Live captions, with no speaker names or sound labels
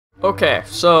Okay,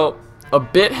 so a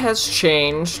bit has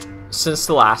changed since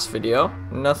the last video.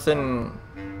 Nothing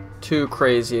too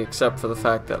crazy except for the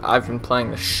fact that I've been playing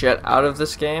the shit out of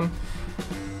this game.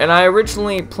 And I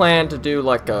originally planned to do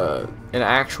like an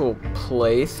actual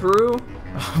playthrough,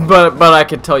 but I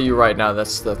can tell you right now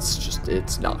that's just,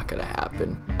 it's not gonna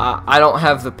happen. I don't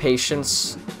have the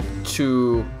patience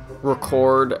to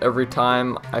record every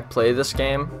time I play this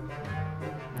game,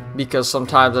 because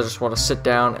sometimes I just want to sit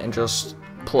down and just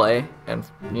play, and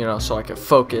you know, so I can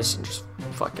focus and just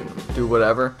fucking do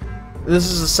whatever. This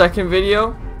is the second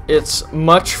video. It's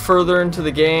much further into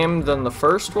the game than the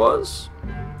first was.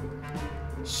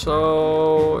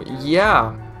 So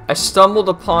yeah, I stumbled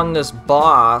upon this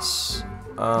boss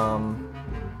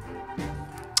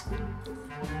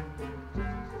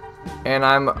and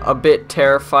I'm a bit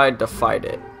terrified to fight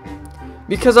it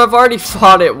because I've already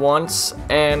fought it once,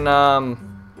 and I'm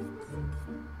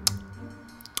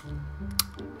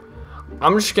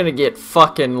just gonna get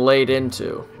fucking laid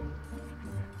into.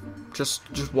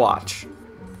 Just watch.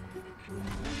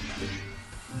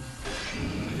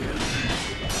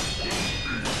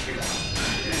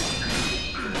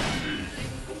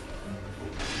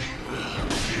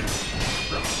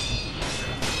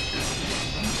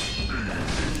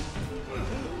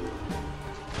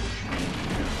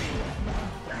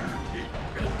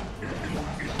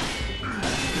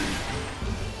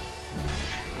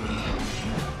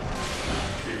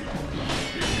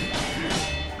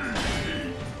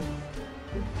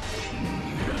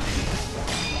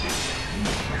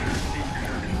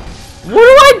 What do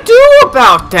I do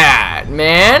about that,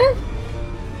 man?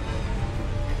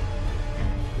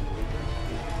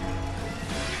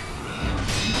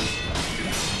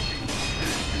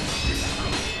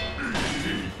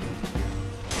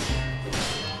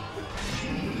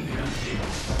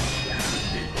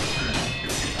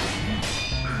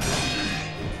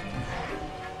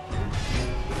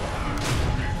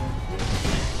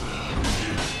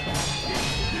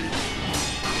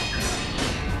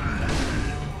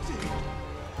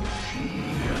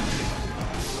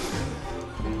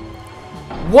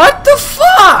 What the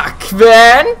fuck,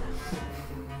 man?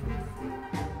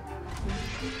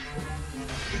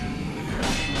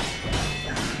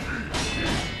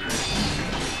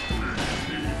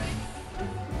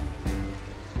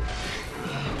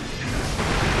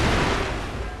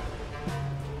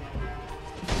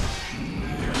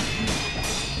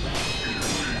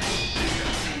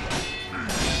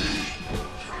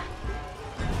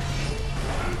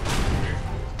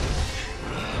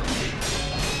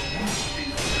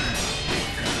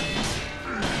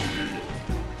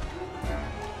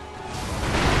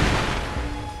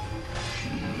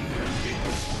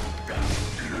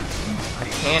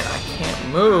 I can't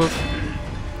move.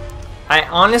 I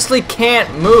honestly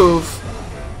can't move.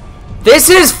 This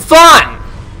is fun.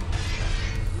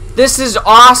 This is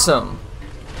awesome.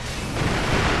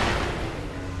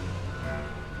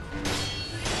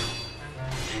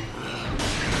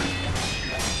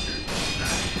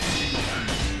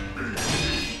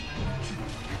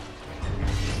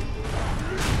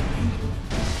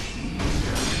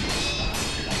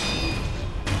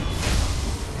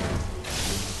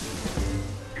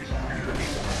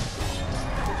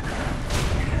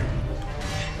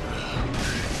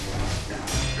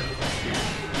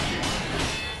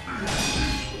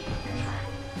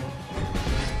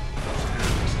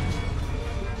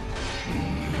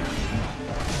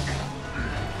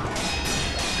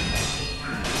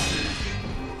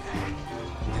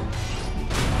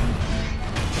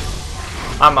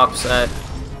 I'm upset.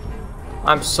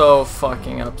 I'm so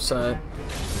fucking upset.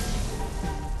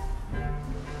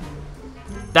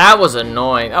 That was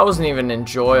annoying. That wasn't even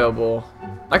enjoyable.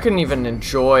 I couldn't even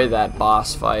enjoy that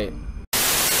boss fight.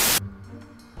 There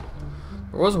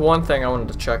was one thing I wanted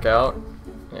to check out.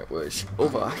 It was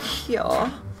over here,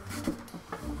 I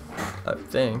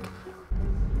think.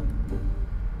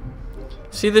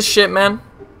 See this shit, man?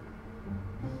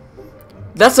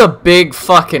 That's a big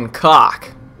fucking cock.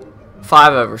 If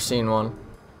I've ever seen one.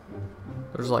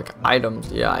 There's like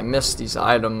items. Yeah, I missed these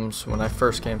items when I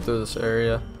first came through this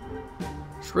area.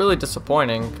 It's really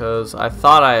disappointing because I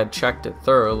thought I had checked it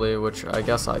thoroughly, which I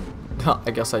guess I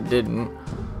didn't.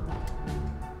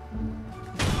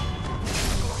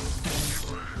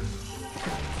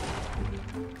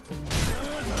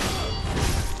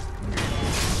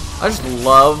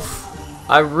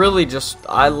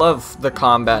 I love the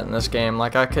combat in this game.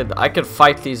 Like I could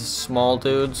fight these small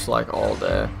dudes like all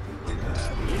day.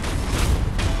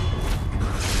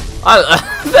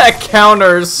 That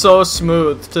counter is so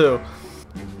smooth too.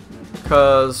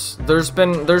 Cause there's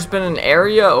been an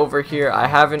area over here I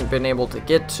haven't been able to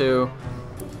get to,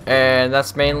 And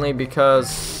that's mainly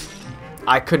because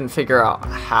I couldn't figure out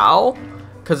how,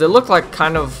 because it looked like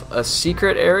kind of a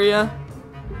secret area.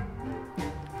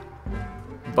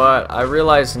 But I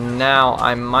realize now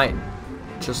I might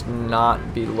just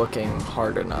not be looking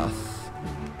hard enough.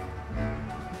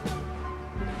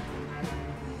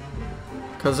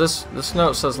 Cause this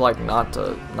note says like not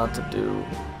to do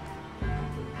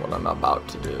what I'm about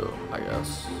to do, I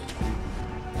guess.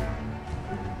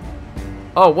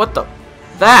 Oh, what the?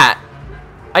 That?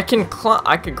 I could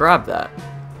grab that.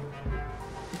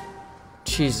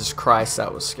 Jesus Christ,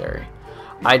 that was scary.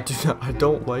 I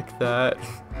don't like that.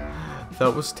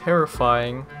 That was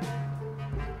terrifying.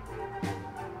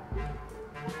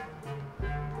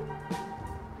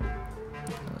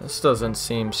 This doesn't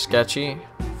seem sketchy.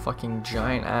 Fucking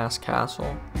giant ass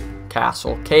castle.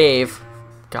 Cave.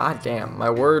 God damn, my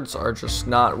words are just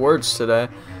not words today.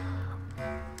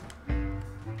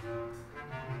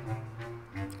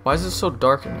 Why is it so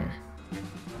dark in here?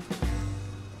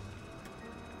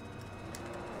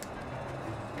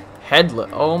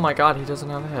 Headlet. Oh my god, he doesn't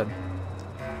have a head.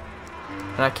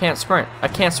 And I can't sprint. I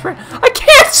can't sprint. I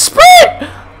can't sprint!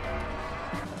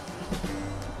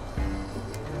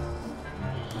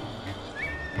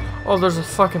 Oh, there's a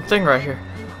fucking thing right here.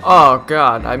 Oh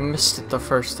god, I missed it the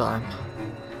first time.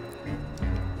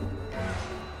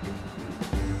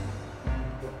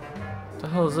 What the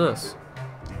hell is this?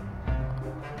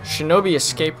 Shinobi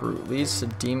escape route leads to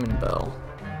Demon Bell.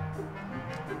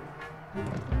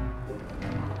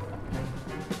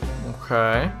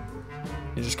 Okay.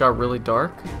 It just got really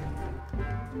dark.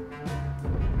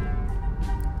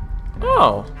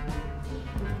 Oh.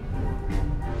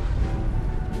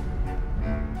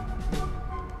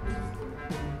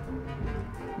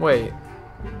 Wait.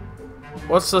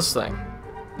 What's this thing?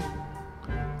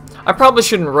 I probably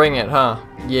shouldn't ring it, huh?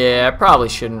 Yeah, I probably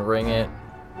shouldn't ring it.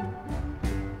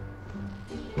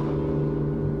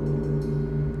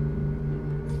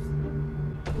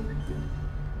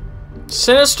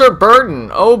 Sinister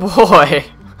burden. Oh boy.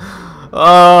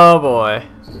 Oh boy.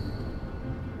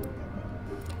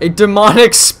 A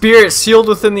demonic spirit sealed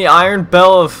within the iron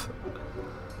bell of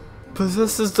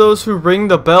possesses those who ring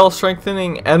the bell,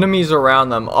 strengthening enemies around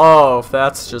them. Oh,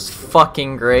 that's just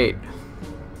fucking great.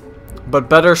 But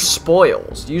better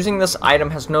spoils. Using this item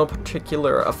has no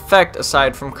particular effect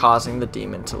aside from causing the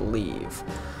demon to leave.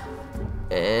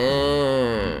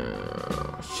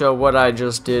 So what I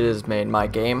just did is made my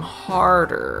game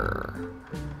harder.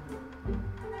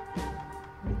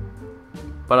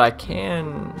 But I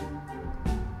can...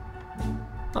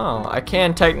 Oh, I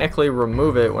can technically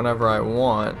remove it whenever I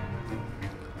want.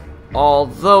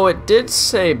 Although it did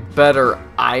say better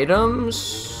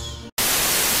items.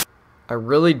 I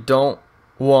really don't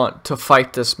want to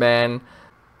fight this man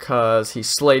because he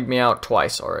slayed me out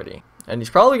twice already. And he's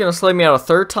probably going to slay me out a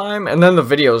third time, and then the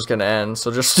video is going to end.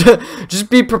 So just, just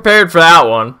be prepared for that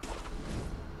one.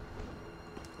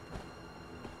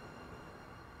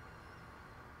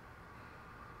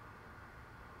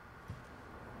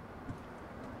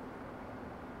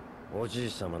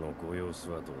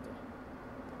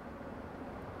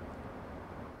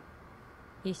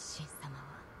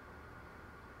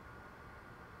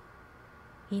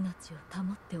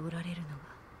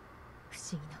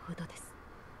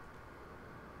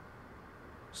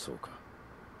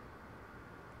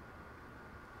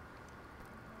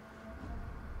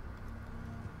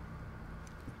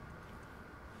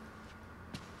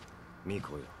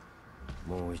 Mikoよ、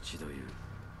もう一度言う。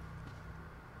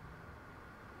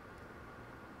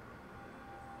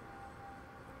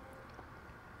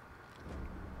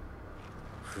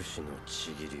不死の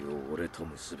ちぎりを俺と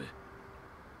結べ。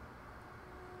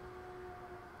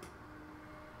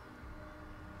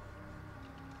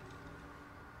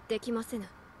できませぬ、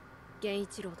源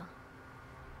一郎殿。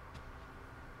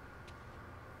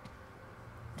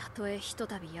たとえひと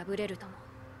たび敗れるとも、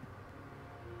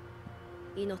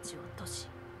命を落とし、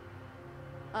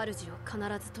主を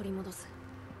必ず取り戻す。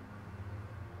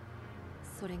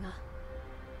それが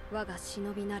我が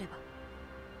忍びなれば。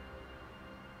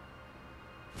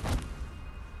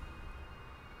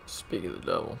Speak of the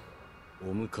devil.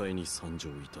 お迎えに参上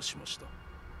いたしました。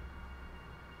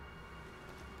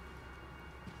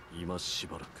今し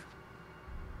ばらく。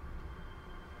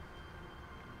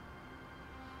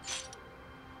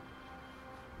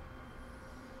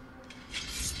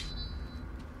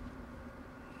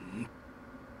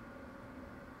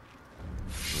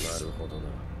なるほどな。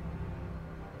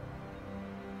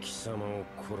貴様を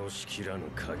殺しきらぬ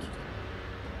限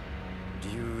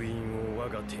り、流因を我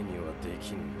が手にはで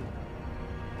きぬよ。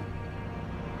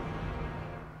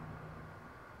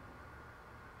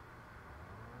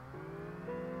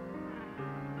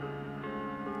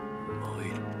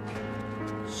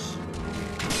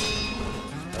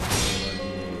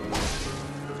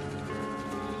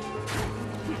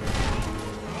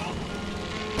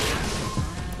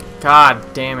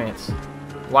God damn it.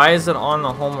 Why is it on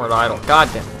the homeward idle? God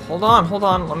damn it. Hold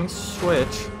on. Let me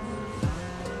switch.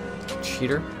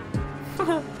 Cheater.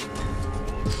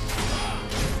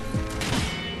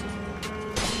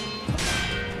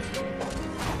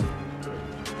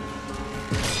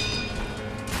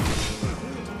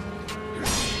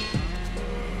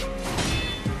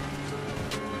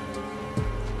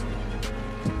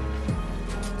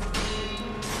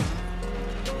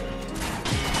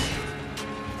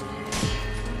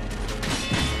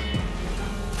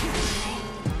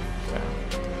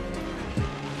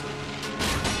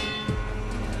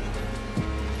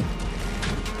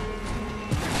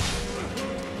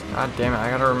 God damn it, I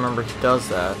gotta remember he does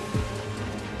that.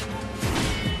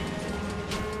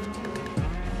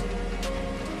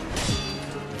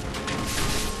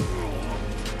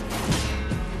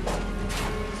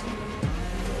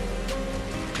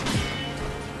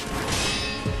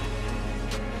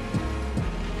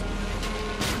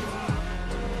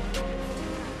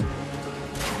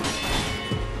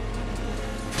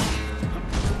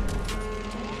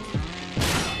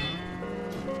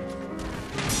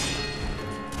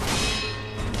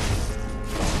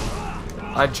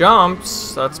 I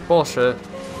jumped. That's bullshit.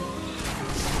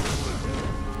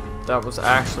 That was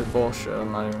actually bullshit.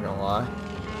 I'm not even gonna lie.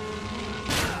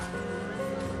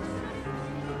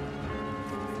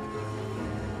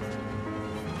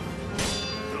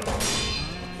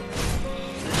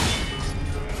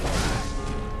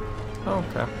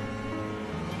 Okay.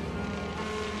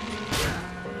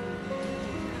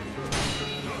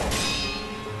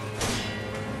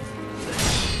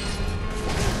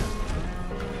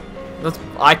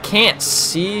 I can't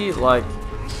see, like...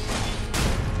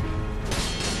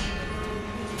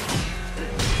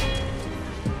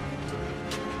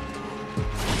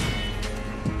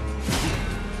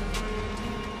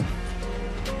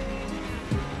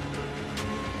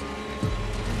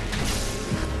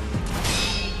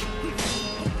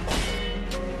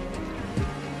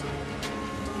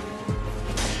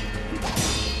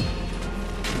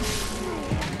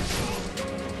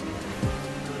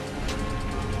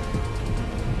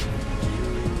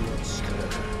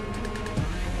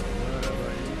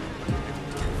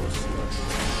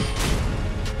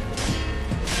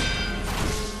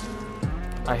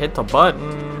 I hit the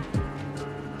button.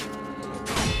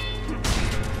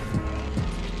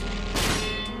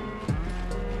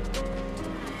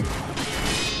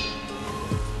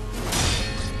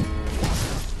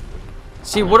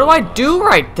 See, what do I do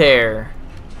right there?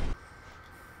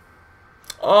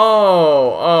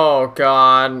 Oh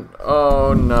God.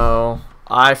 Oh no.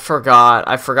 I forgot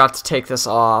to take this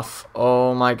off.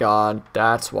 Oh my God,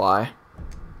 that's why.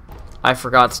 I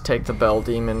forgot to take the Bell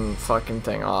Demon fucking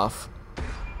thing off.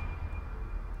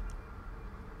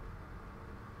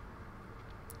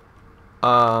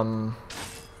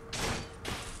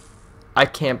 I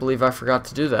can't believe I forgot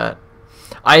to do that.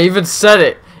 I even said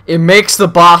it. It makes the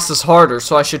bosses harder,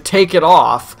 so I should take it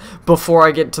off before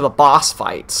I get to the boss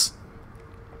fights.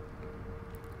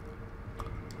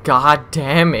 God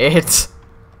damn it.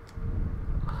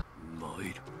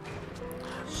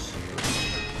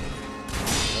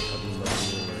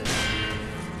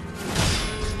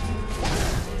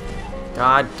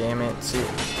 God damn it. See.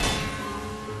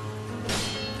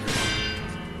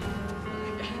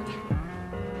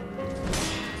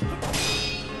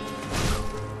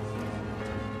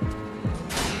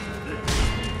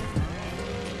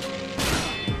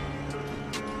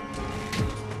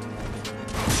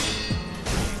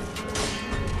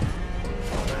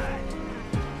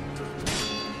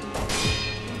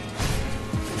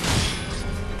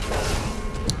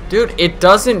 Dude, it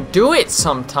doesn't do it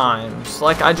sometimes.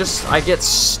 Like, I get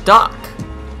stuck.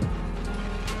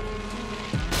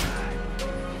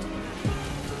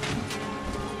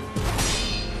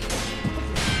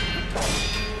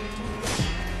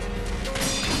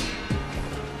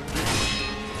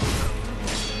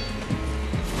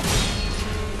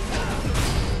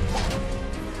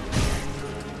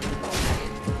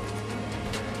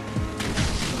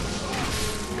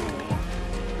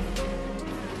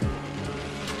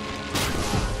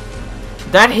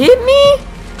 That hit me?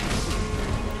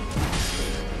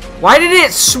 Why did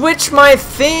it switch my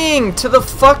thing to the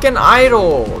fucking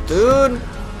idol, dude?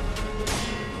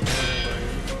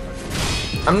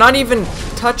 I'm not even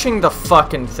touching the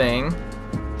fucking thing.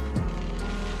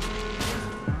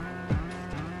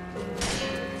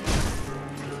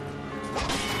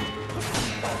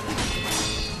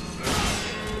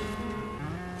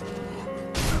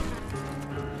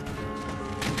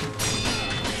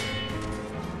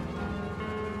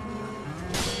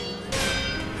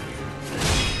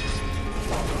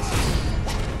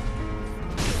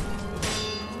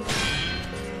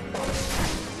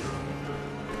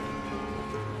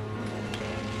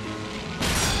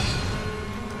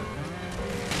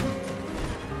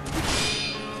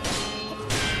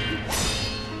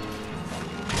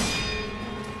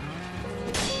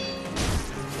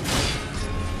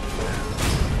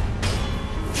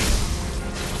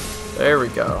 There we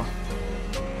go.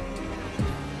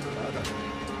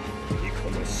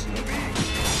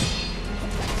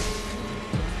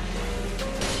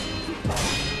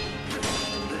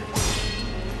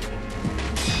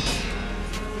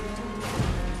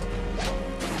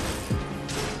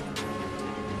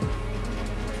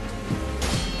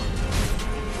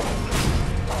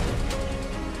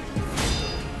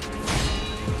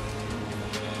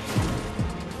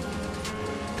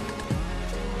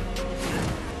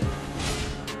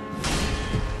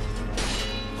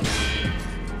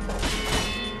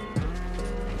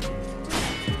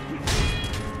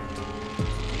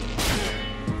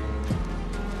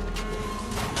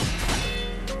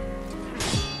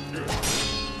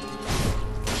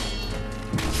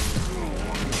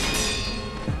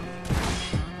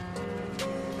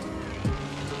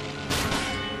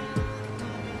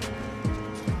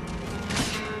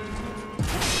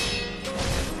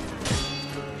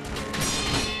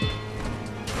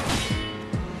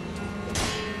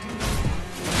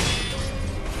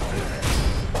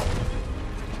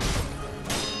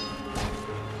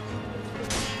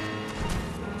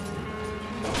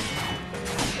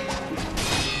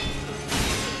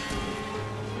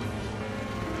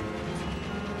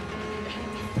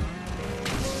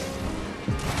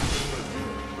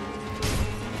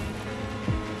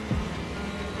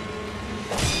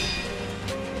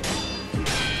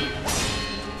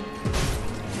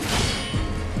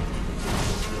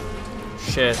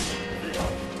 Shit.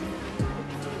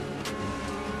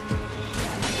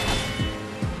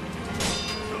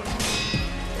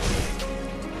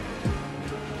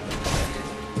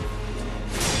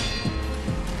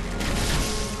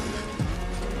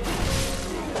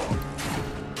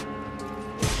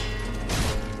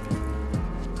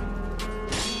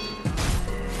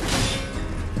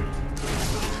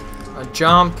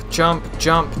 Jump, jump,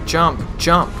 jump, jump,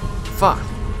 jump. Fuck.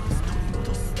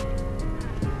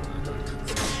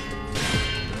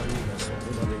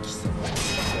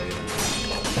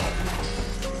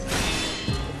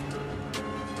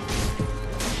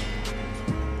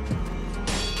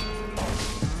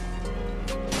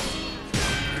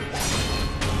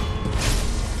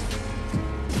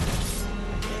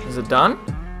 Is it done?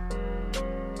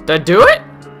 Did I do it?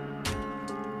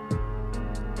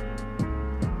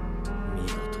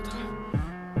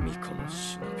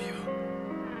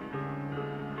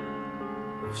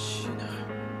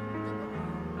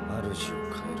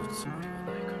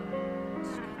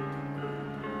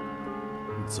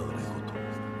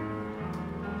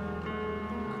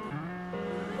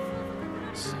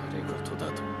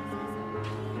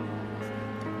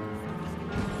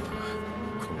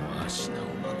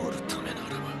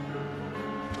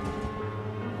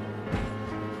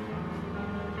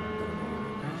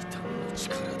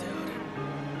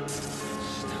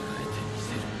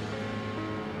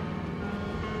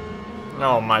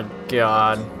 Oh my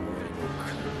god.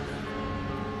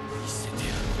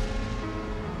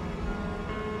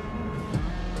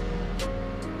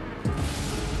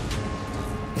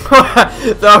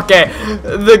 Okay,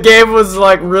 the game was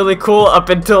like really cool up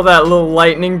until that little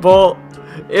lightning bolt.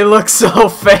 It looks so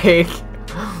fake.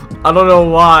 I don't know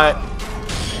why.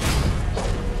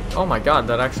 Oh my god,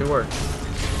 that actually worked.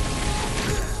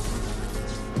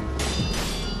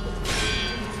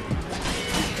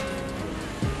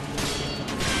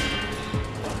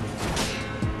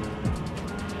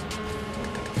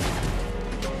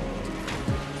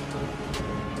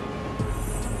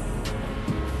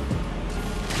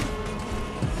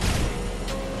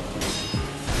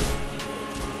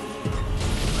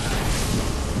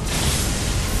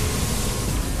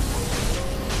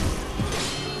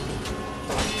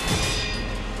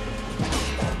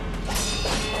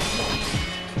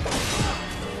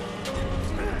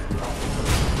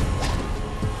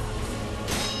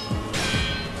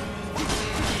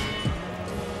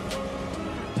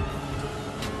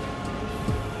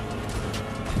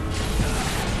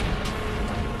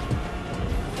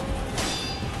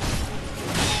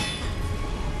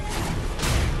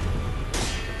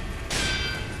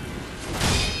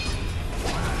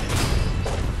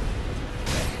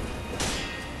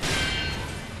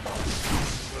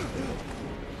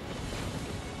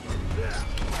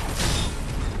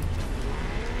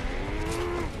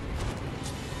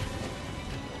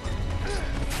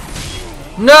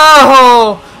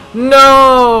 No!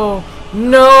 No!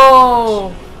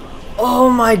 No! Oh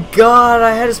my god,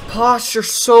 I had his posture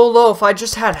so low. If I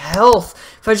just had health,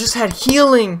 if I just had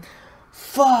healing.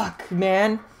 Fuck,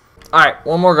 man. Alright,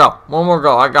 one more go. One more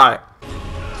go. I got it.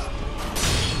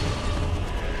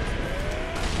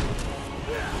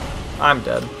 I'm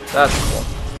dead. That's cool.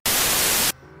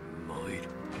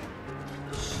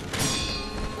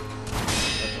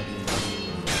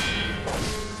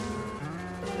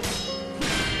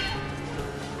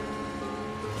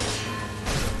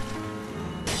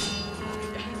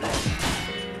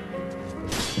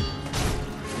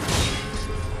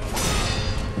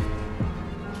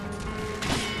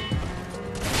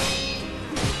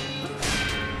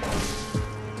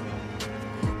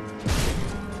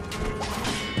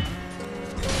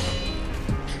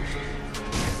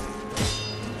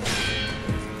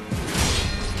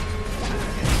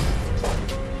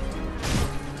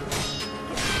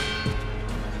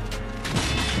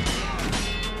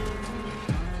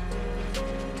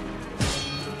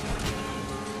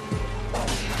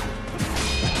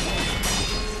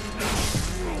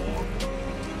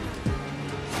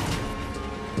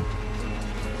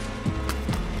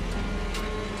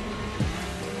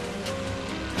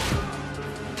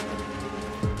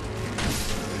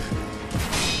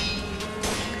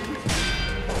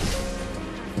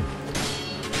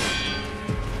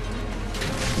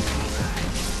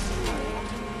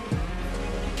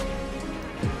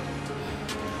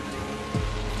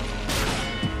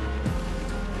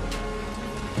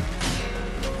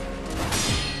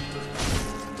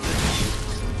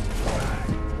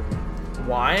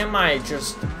 Why am I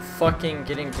just fucking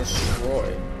getting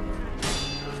destroyed?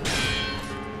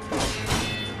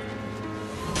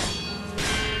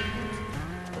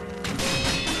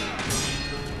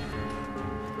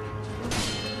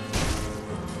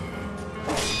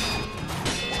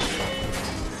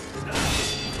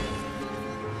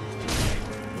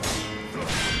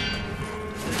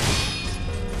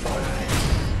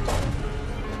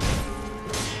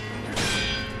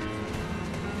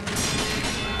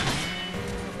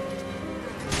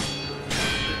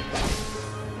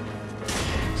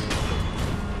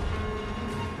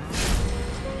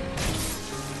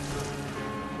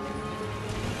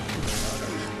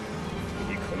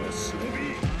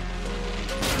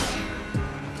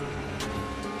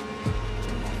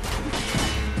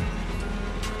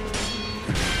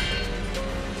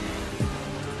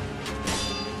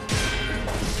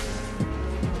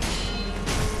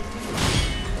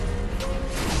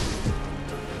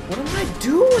 What am I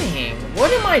doing?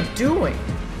 What am I doing?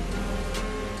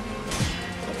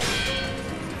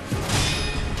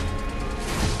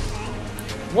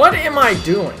 What am I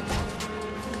doing?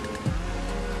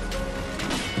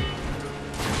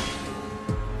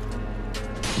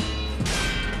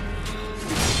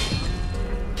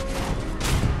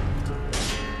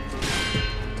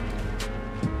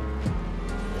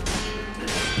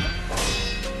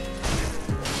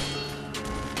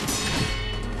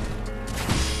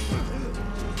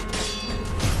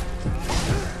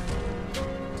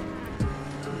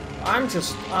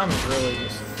 I'm really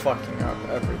just fucking up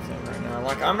everything right now.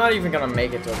 Like, I'm not even gonna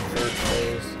make it to the third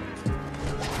phase.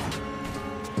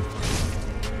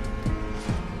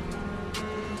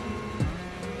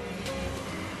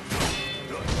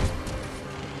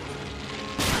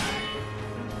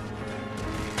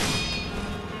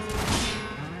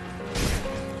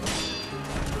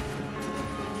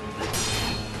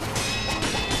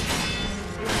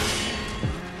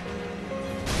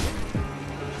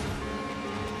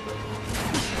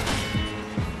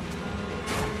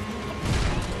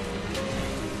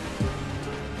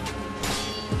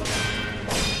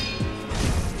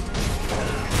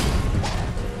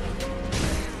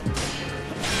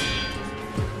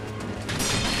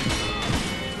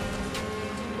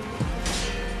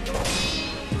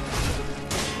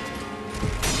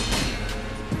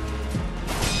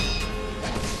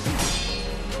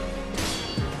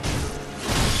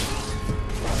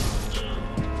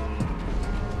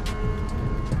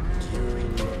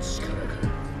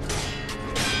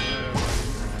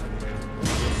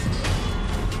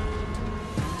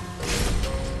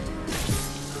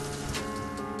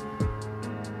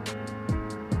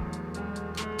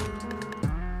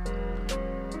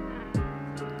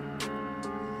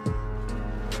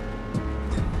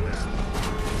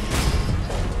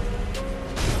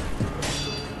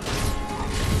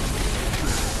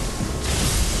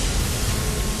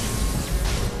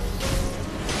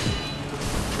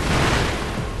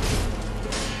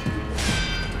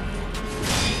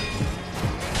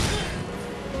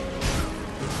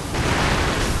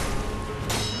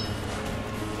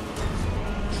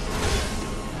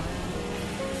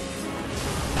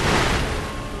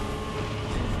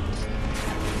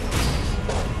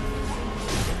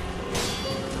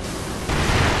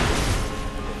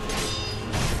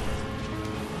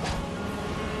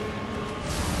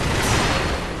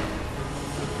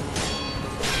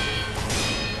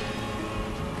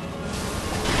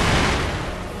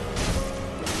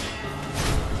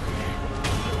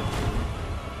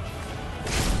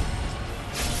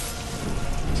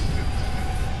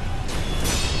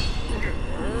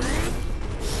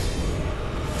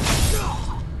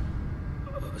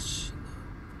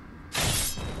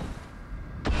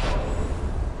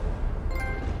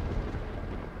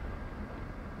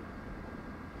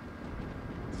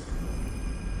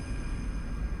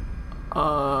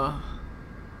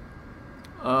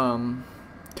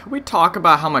 Can we talk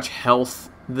about how much health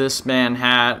this man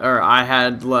had, or I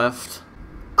had left?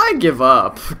 I give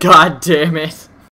up. God damn it.